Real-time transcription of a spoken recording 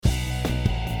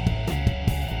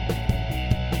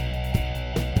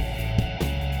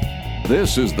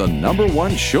This is the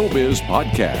 #1 showbiz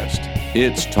podcast.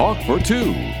 It's Talk for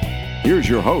Two. Here's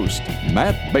your host,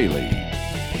 Matt Bailey.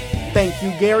 Thank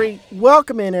you, Gary.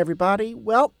 Welcome in, everybody.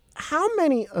 Well, how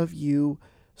many of you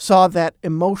saw that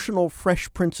emotional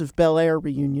Fresh Prince of Bel-Air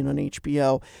reunion on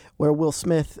HBO where Will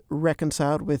Smith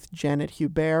reconciled with Janet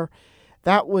Hubert?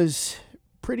 That was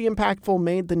pretty impactful,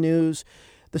 made the news.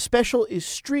 The special is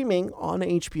streaming on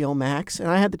HBO Max, and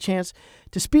I had the chance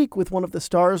to speak with one of the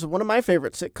stars of one of my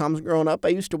favorite sitcoms growing up. I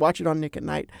used to watch it on Nick at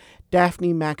Night,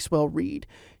 Daphne Maxwell Reid.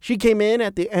 She came in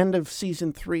at the end of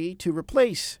season 3 to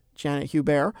replace Janet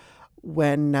Hubert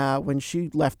when she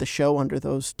left the show under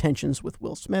those tensions with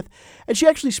Will Smith. And she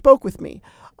actually spoke with me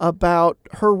about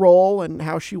her role and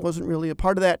how she wasn't really a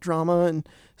part of that drama, and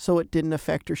so it didn't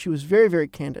affect her. She was very, very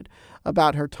candid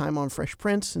about her time on Fresh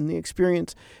Prince and the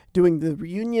experience doing the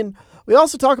reunion. We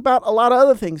also talk about a lot of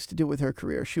other things to do with her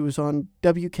career. She was on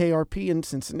WKRP in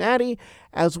Cincinnati,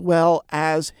 as well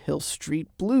as Hill Street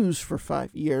Blues for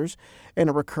 5 years in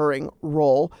a recurring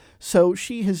role. So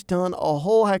she has done a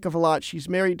whole heck of a lot. She's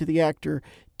married to the actor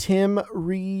Tim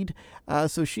Reid,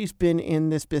 so she's been in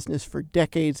this business for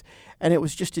decades, and it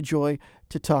was just a joy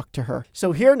to talk to her.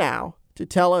 So here now to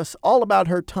tell us all about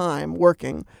her time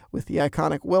working with the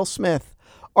iconic Will Smith,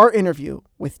 our interview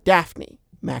with Daphne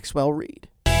Maxwell Reid.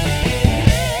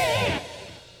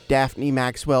 Daphne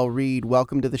Maxwell Reid,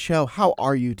 welcome to the show. How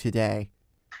are you today?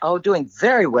 Oh, doing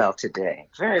very well today.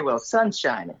 Very well. Sun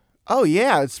shining. Oh,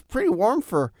 yeah. It's pretty warm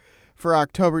for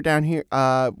October down here.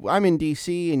 I'm in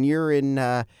D.C. and you're in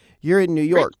New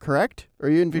York, correct? Or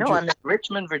are you in Virginia? No, I'm in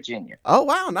Richmond, Virginia. Oh,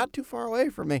 wow. Not too far away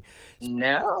from me.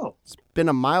 No. It's been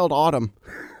a mild autumn.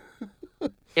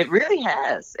 It really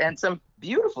has. And some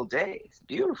beautiful days.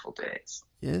 Beautiful days.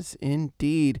 Yes,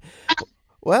 indeed.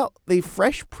 Well, the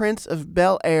Fresh Prince of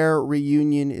Bel-Air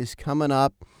reunion is coming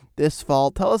up this fall.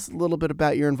 Tell us a little bit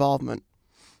about your involvement.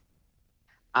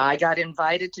 I got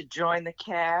invited to join the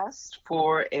cast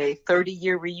for a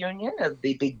 30-year reunion of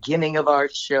the beginning of our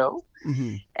show.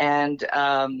 Mm-hmm. And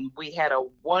we had a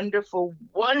wonderful,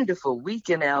 wonderful week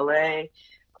in L.A.,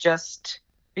 just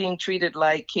being treated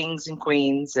like kings and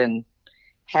queens and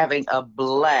having a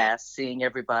blast seeing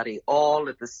everybody all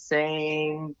at the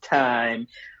same time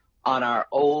on our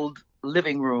old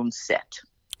living room set.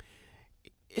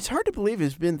 It's hard to believe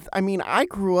it's been, I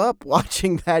grew up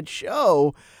watching that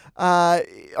show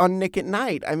on Nick at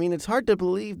Night. It's hard to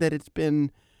believe that it's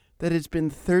been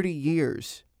 30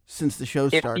 years since the show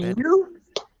started.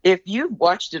 If you've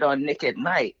watched it on Nick at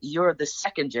Night, you're the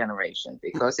second generation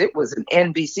because it was an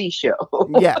NBC show.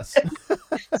 Yes.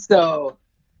 So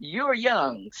you're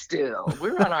young still.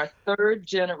 We're on our third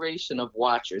generation of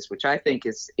watchers, which I think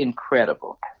is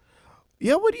incredible.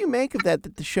 Yeah, what do you make of that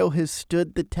the show has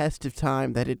stood the test of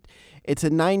time, that it's a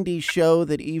 90s show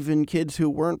that even kids who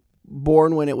weren't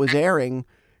born when it was airing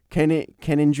can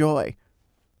enjoy?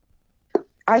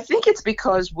 I think it's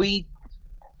because we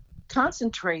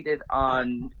concentrated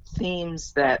on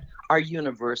themes that are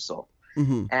universal.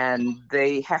 Mm-hmm. And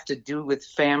they have to do with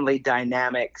family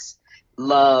dynamics,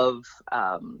 love,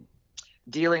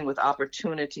 dealing with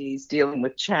opportunities, dealing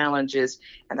with challenges.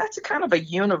 And that's a kind of a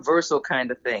universal kind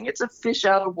of thing. It's a fish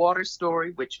out of water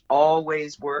story, which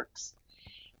always works.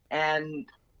 And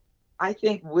I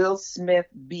think Will Smith,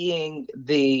 being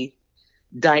the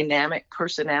dynamic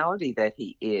personality that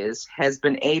he is, has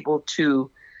been able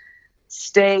to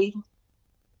stay,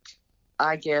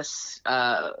 I guess,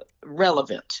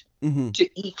 relevant mm-hmm. to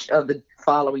each of the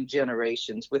following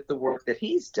generations with the work that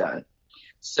he's done.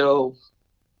 So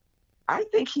I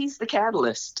think he's the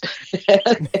catalyst,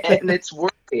 and it's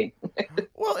working.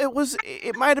 Well,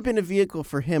 it might have been a vehicle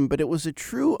for him, but it was a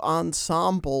true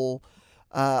ensemble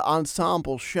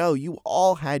show. You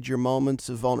all had your moments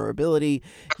of vulnerability.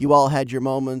 You all had your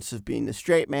moments of being the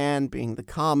straight man, being the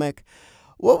comic.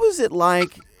 What was it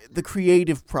like, the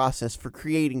creative process for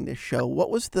creating this show? What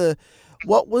was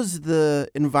the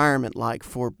environment like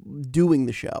for doing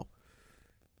the show?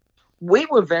 We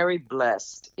were very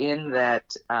blessed in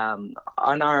that on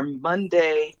our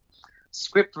Monday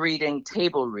script reading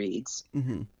table reads,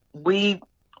 mm-hmm. we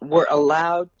were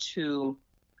allowed to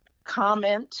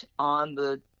comment on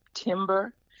the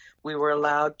timbre. We were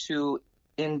allowed to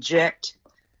inject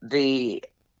the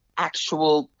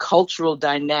actual cultural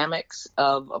dynamics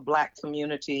of a Black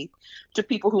community to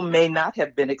people who may not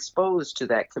have been exposed to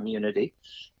that community.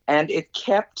 And it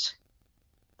kept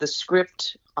the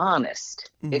script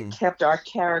honest. Mm-hmm. It kept our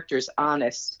characters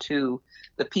honest to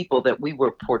the people that we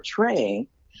were portraying.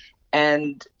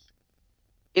 And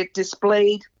it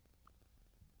displayed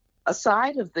a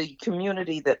side of the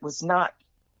community that was not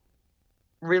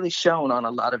really shown on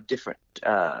a lot of different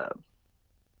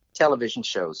television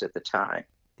shows at the time.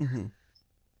 Mm-hmm.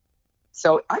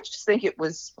 So I just think it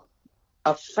was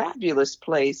a fabulous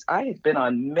place. I had been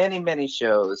on many, many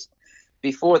shows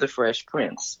before The Fresh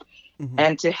Prince. Mm-hmm.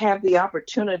 And to have the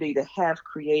opportunity to have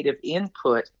creative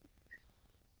input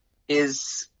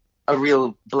is a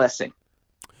real blessing.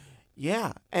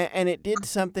 Yeah, and it did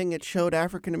something. It showed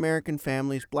African American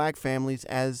families, black families,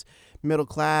 as middle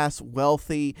class,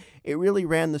 wealthy. It really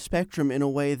ran the spectrum in a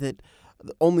way that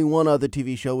only one other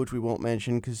TV show, which we won't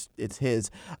mention because it's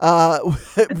his,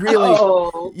 really,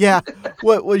 Oh. yeah,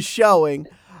 what was showing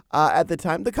at the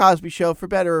time. The Cosby Show, for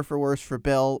better or for worse, for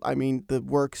Bill. I mean, the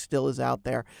work still is out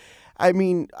there. I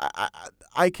mean,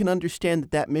 I can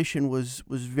understand that mission was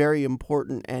very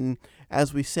important, and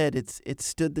as we said, it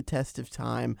stood the test of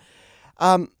time.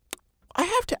 I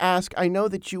have to ask. I know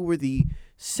that you were the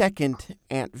second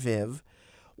Aunt Viv.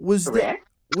 Correct.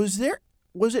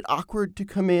 Was it awkward to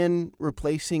come in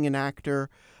replacing an actor?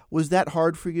 Was that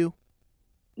hard for you?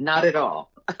 Not at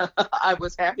all. I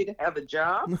was happy to have a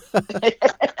job.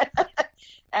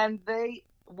 And they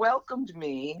welcomed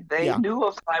me. They knew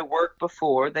of my work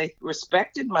before. They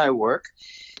respected my work.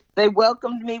 They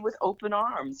welcomed me with open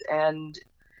arms. And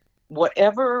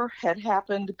whatever had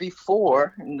happened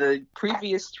before in the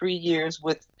previous 3 years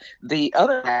with the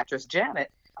other actress,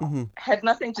 Janet, Mm-hmm. had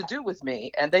nothing to do with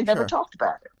me. And they never Sure. talked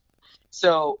about it.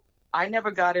 So I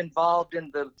never got involved in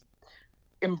the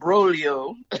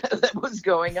imbroglio that was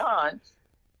going on,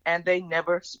 and they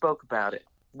never spoke about it.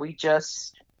 We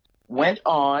just went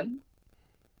on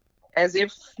as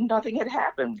if nothing had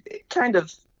happened, kind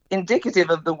of indicative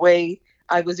of the way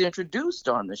I was introduced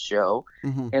on the show.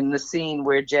 Mm-hmm. In the scene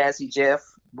where Jazzy Jeff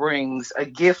brings a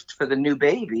gift for the new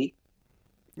baby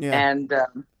Yeah. and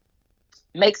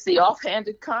makes the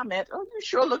offhanded comment, "Oh, you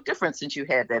sure look different since you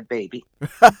had that baby."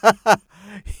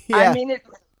 Yeah. I mean,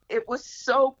 it was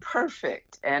so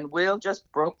perfect. And Will just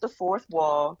broke the fourth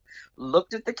wall,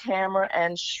 looked at the camera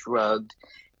and shrugged.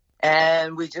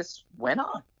 And we just went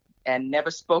on and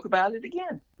never spoke about it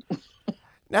again.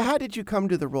 Now, how did you come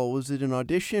to the role? Was it an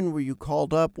audition? Were you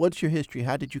called up? What's your history?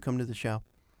 How did you come to the show?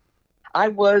 I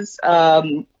was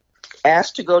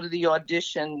asked to go to the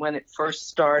audition when it first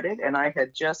started, and I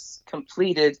had just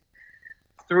completed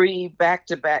 3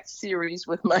 back-to-back series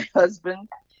with my husband,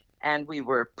 and we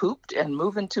were pooped and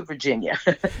moving to Virginia.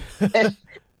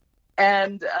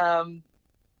 and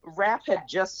rap had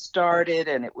just started,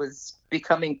 and it was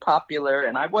becoming popular,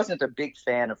 and I wasn't a big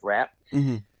fan of rap.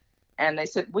 Mm-hmm. And they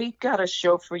said, "We've got a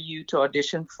show for you to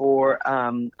audition for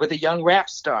with a young rap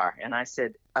star." And I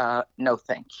said, "No,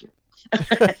 thank you."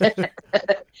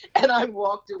 And I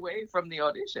walked away from the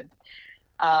audition.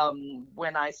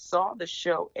 When I saw the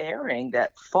show airing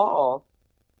that fall,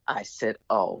 I said,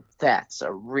 "Oh, that's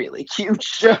a really cute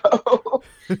show."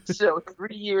 So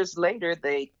 3 years later,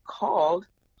 they called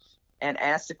and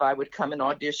asked if I would come and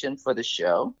audition for the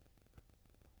show.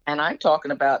 And I'm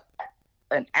talking about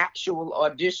an actual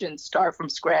audition, start from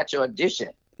scratch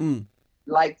audition. Mm.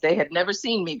 Like they had never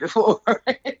seen me before.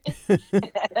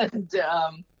 And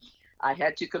I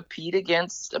had to compete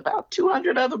against about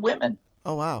 200 other women.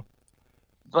 Oh, wow.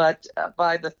 But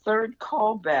by the third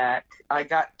callback, I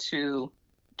got to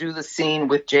do the scene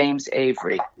with James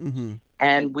Avery, Mm-hmm.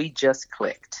 and we just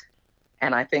clicked.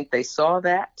 And I think they saw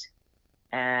that,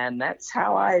 and that's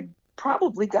how I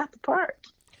probably got the part.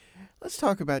 Let's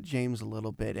talk about James a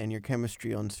little bit and your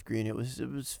chemistry on screen. It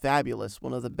was fabulous.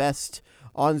 One of the best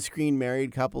on-screen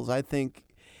married couples, I think.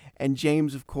 And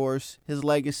James, of course, his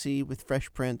legacy with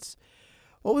Fresh Prince.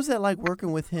 What was that like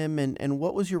working with him, and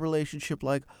what was your relationship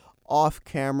like off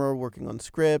camera, working on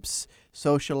scripts,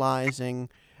 socializing?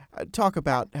 Talk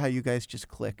about how you guys just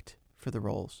clicked for the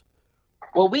roles.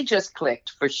 Well, we just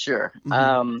clicked for sure.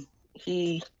 Mm-hmm.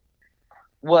 He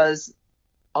was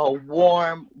a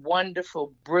warm,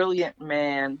 wonderful, brilliant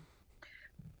man.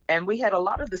 And we had a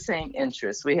lot of the same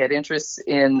interests. We had interests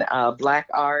in Black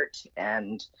art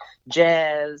and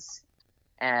jazz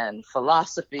and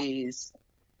philosophies.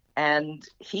 And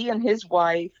he and his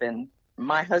wife and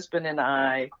my husband and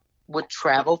I would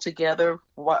travel together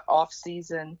off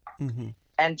season Mm-hmm.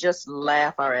 and just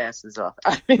laugh our asses off.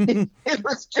 I mean,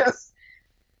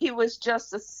 he was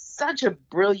just such a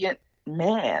brilliant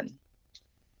man.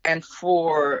 And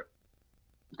for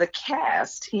the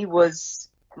cast, he was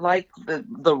like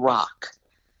the Rock.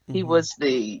 Mm-hmm. He was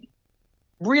the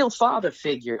real father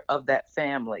figure of that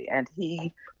family, and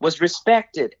he was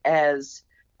respected as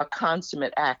a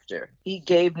consummate actor. He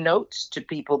gave notes to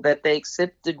people that they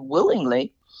accepted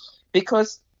willingly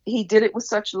because he did it with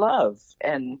such love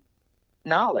and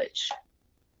knowledge.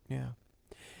 Yeah.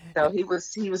 So he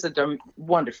was a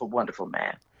wonderful, wonderful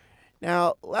man.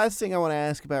 Now, last thing I want to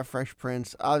ask about Fresh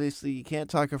Prince. Obviously, you can't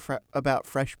talk about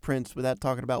Fresh Prince without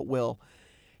talking about Will.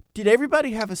 Did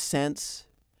everybody have a sense,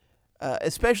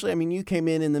 especially, I mean, you came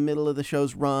in the middle of the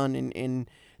show's run and in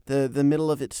the middle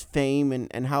of its fame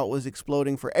and how it was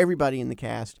exploding for everybody in the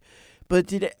cast. But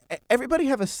did everybody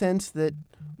have a sense that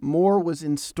more was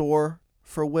in store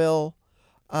for Will,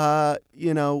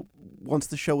 once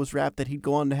the show was wrapped, that he'd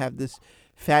go on to have this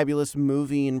fabulous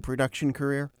movie and production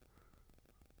career?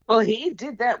 Well, he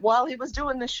did that while he was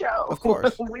doing the show. Of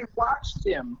course. We watched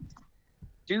him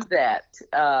do that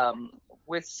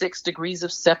with 6 Degrees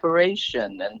of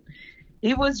Separation, and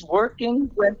he was working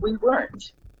when we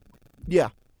weren't. Yeah.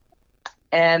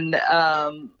 And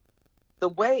the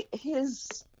way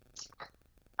his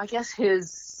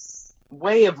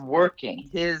way of working,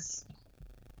 his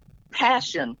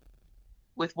passion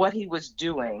with what he was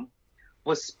doing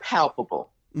was palpable.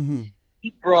 Mm-hmm.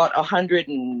 He brought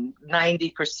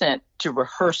 190% to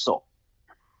rehearsal.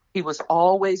 He was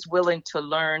always willing to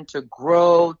learn, to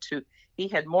grow, he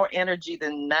had more energy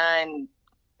than 9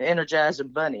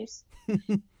 Energizer bunnies.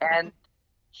 And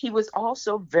he was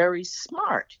also very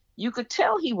smart. You could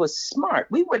tell he was smart.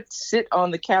 We would sit on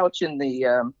the couch in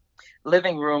the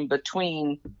living room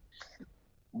between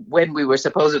when we were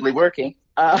supposedly working,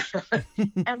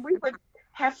 and we would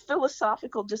have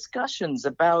philosophical discussions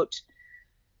about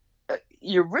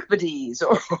Euripides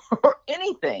or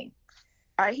anything.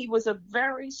 He was a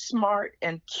very smart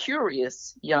and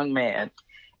curious young man,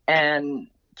 and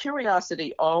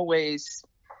curiosity always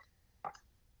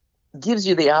gives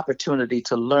you the opportunity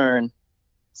to learn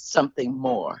something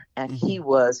more, and he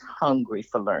was hungry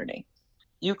for learning.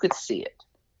 You could see it.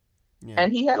 Yeah.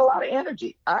 And he had a lot of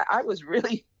energy. I was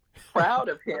really proud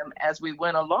of him as we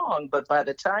went along, but by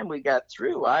the time we got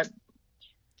through,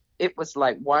 it was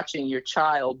like watching your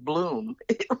child bloom.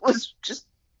 It was just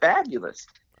fabulous.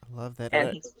 I love that.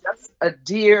 And he's just a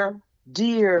dear,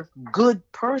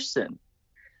 good person.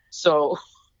 So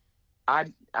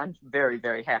I'm very,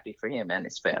 very happy for him and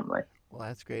his family. Well,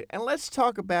 that's great. And let's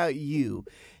talk about you.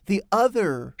 The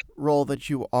other role that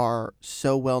you are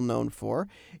so well known for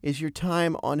is your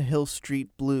time on Hill Street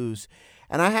Blues.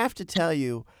 And I have to tell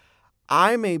you,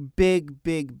 I'm a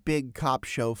big cop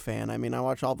show fan. I mean, I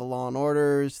watch all the Law and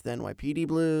Orders, the NYPD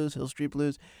Blues, Hill Street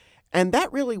Blues, and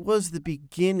that really was the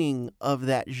beginning of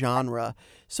that genre.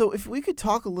 So if we could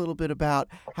talk a little bit about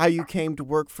how you came to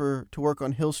work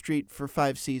on Hill Street for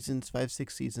 6 seasons,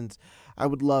 I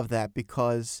would love that,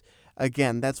 because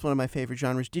again, that's one of my favorite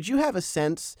genres. Did you have a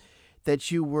sense that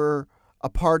you were a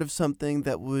part of something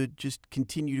that would just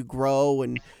continue to grow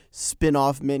and spin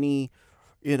off many,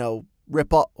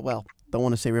 don't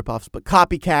want to say rip-offs, but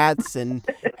copycats and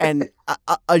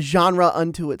a genre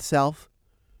unto itself?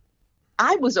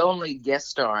 I was only guest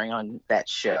starring on that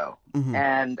show,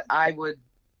 and I would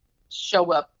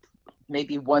show up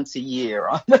maybe once a year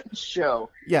on that show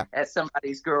as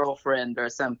somebody's girlfriend or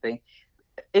something.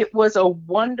 It was a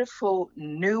wonderful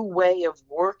new way of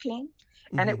working,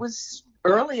 and it was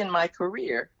early in my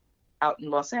career out in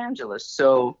Los Angeles,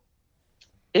 so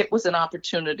it was an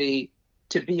opportunity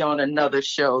to be on another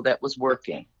show that was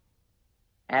working.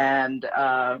 And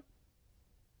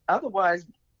otherwise,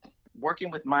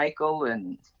 working with Michael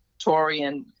and Tori,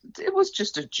 and it was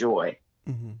just a joy.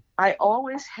 I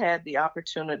always had the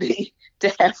opportunity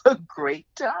to have a great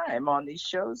time on these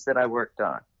shows that I worked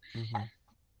on.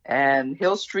 And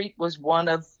Hill Street was one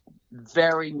of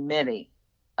very many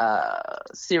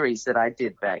series that I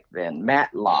did back then.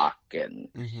 Matlock and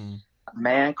A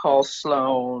Man Called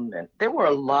Sloan. And there were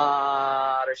a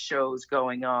lot of shows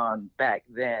going on back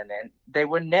then. And they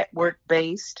were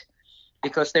network-based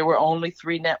because there were only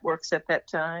 3 networks at that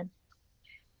time.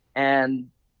 And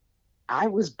I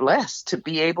was blessed to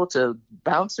be able to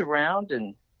bounce around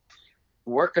and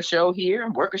work a show here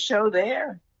and work a show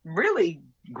there. Really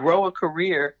grow a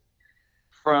career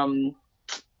from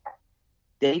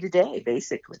day to day,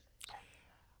 basically.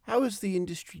 How has the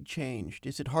industry changed?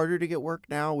 Is it harder to get work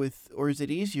now or is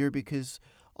it easier because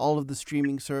all of the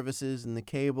streaming services and the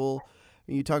cable?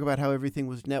 You talk about how everything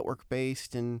was network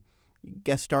based and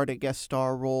guest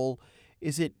star role.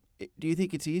 Do you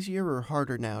think it's easier or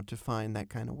harder now to find that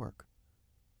kind of work?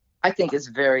 I think it's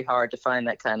very hard to find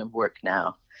that kind of work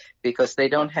now because they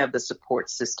don't have the support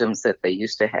systems that they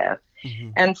used to have.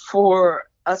 And for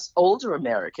us older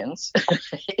Americans,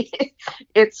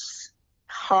 it's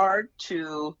hard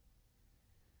to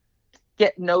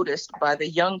get noticed by the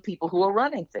young people who are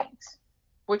running things,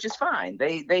 which is fine.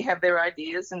 They have their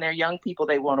ideas and they're young people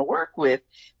they want to work with.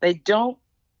 They don't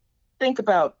think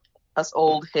about us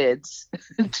old heads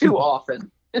too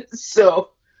often.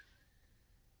 So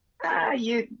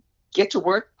you get to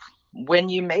work when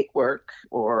you make work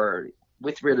or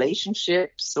with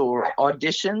relationships or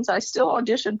auditions, I still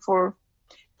audition for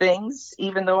things,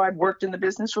 even though I've worked in the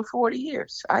business for 40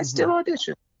 years. I still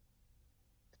audition.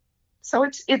 So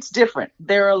it's different.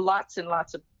 There are lots and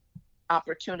lots of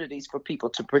opportunities for people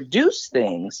to produce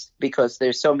things because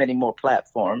there's so many more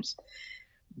platforms.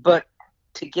 But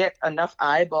to get enough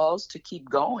eyeballs to keep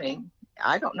going,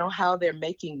 I don't know how they're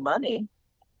making money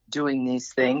doing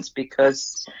these things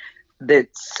because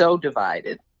it's so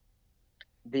divided.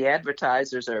 The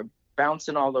advertisers are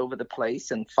bouncing all over the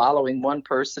place and following one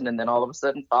person and then all of a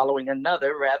sudden following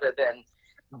another rather than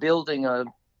building a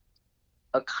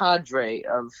cadre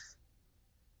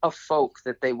of folk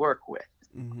that they work with.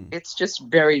 It's just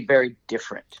very, very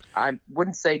different. I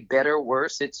wouldn't say better,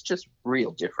 worse. It's just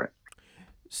real different.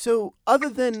 So other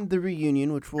than the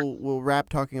reunion, which we'll wrap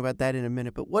talking about that in a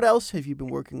minute, but what else have you been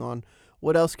working on?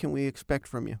 What else can we expect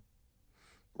from you?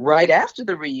 Right after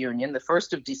the reunion, the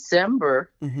 1st of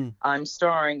December, I'm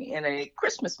starring in a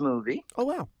Christmas movie. Oh,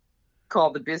 wow.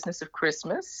 Called The Business of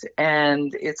Christmas.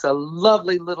 And it's a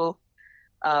lovely little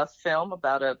film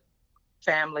about a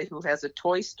family who has a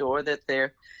toy store that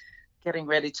they're getting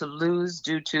ready to lose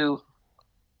due to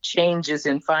changes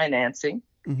in financing,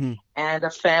 and a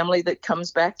family that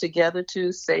comes back together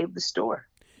to save the store.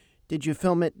 Did you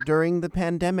film it during the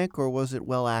pandemic or was it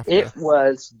well after? It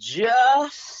was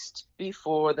just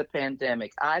before the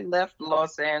pandemic. I left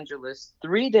Los Angeles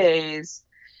 3 days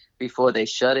before they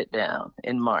shut it down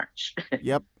in March.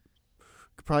 Yep.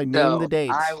 Could probably name the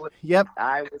dates.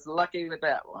 I was lucky with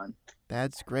that one.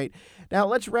 That's great. Now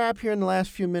let's wrap here in the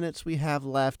last few minutes we have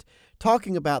left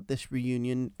talking about this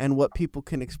reunion and what people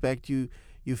can expect. You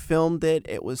filmed it.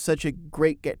 It was such a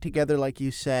great get together, like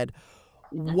you said.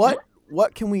 What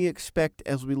can we expect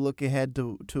as we look ahead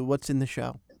to what's in the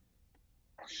show?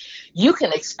 You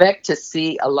can expect to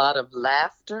see a lot of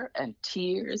laughter and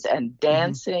tears and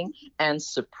dancing and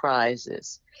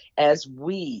surprises as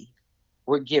we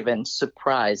were given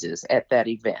surprises at that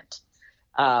event.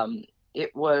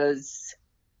 It was,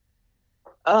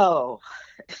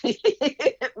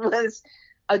 it was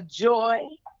a joy.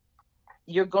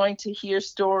 You're going to hear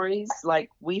stories like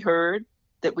we heard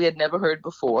that we had never heard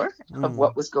before of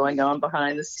what was going on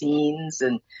behind the scenes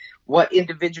and what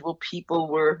individual people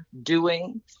were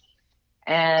doing,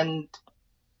 and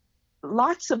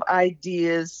lots of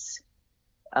ideas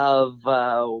of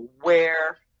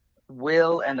where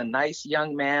Will and a nice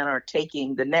young man are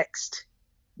taking the next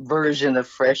version of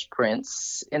Fresh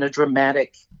Prince in a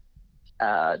dramatic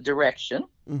direction.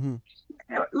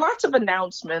 Lots of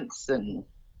announcements and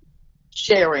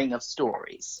sharing of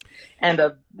stories, and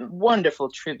a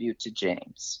wonderful tribute to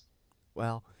James.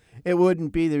 Well, it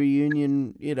wouldn't be the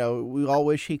reunion, we all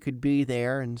wish he could be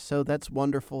there, and so that's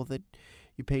wonderful that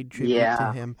you paid tribute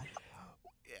to him.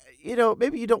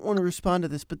 Maybe you don't want to respond to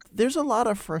this, but there's a lot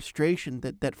of frustration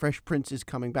that Fresh Prince is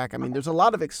coming back. I mean, there's a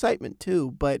lot of excitement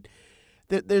too, but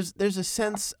there's a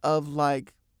sense of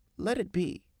like, let it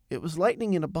be. It was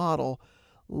lightning in a bottle.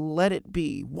 Let it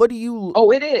be. What do you?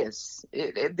 Oh, it is.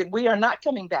 We are not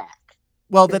coming back.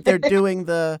 Well, that they're doing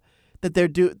that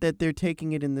they're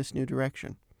taking it in this new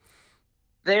direction.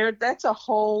 That's a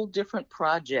whole different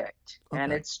project,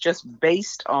 and it's just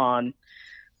based on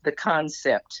the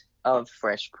concept of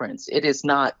Fresh Prince. It is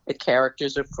not the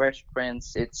characters of Fresh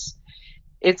Prince. It's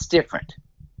different.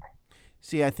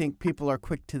 See, I think people are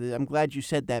quick to I'm glad you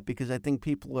said that, because I think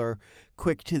people are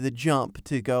quick to the jump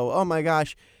to go, oh my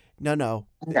gosh, no.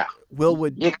 Will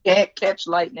would. You can't catch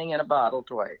lightning in a bottle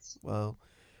twice. Well,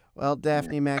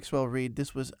 Daphne Maxwell Reid,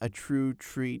 this was a true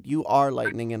treat. You are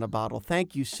lightning in a bottle.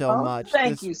 Thank you so much.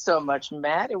 Thank you so much,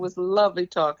 Matt. It was lovely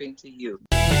talking to you.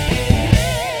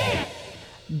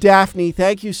 Daphne,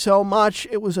 thank you so much.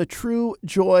 It was a true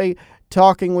joy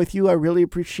talking with you. I really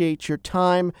appreciate your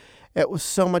time. It was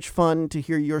so much fun to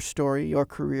hear your story, your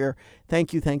career.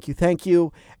 Thank you, thank you, thank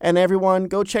you. And everyone,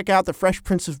 go check out the Fresh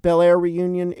Prince of Bel-Air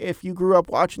reunion. If you grew up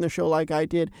watching the show like I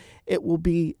did, it will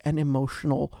be an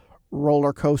emotional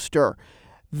roller coaster.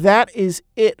 That is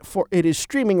it it is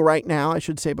streaming right now, I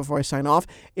should say before I sign off.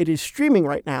 It is streaming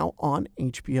right now on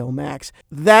HBO Max.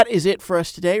 That is it for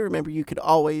us today. Remember, you could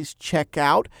always check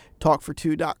out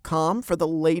talkfor2.com for the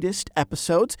latest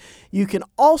episodes. You can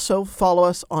also follow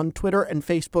us on Twitter and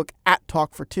Facebook at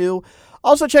Talk4Two.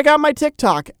 Also, check out my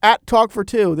TikTok at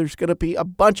Talk4Two. There's going to be a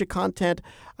bunch of content.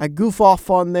 I goof off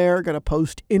on there. Going to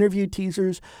post interview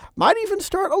teasers. Might even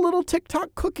start a little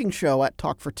TikTok cooking show at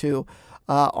Talk4Two.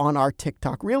 On our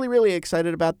TikTok. Really, really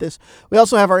excited about this. We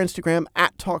also have our Instagram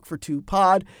at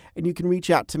Talk42Pod, and you can reach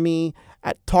out to me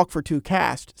at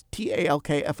Talk42Cast,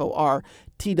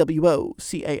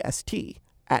 TalkForTwocast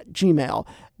 @gmail.com.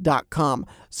 showbiz.com.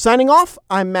 Signing off,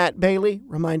 I'm Matt Bailey,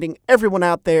 reminding everyone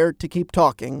out there to keep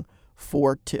talking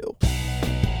for two.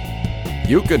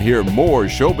 You can hear more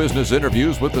show business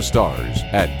interviews with the stars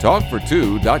at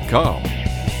talkfor2.com.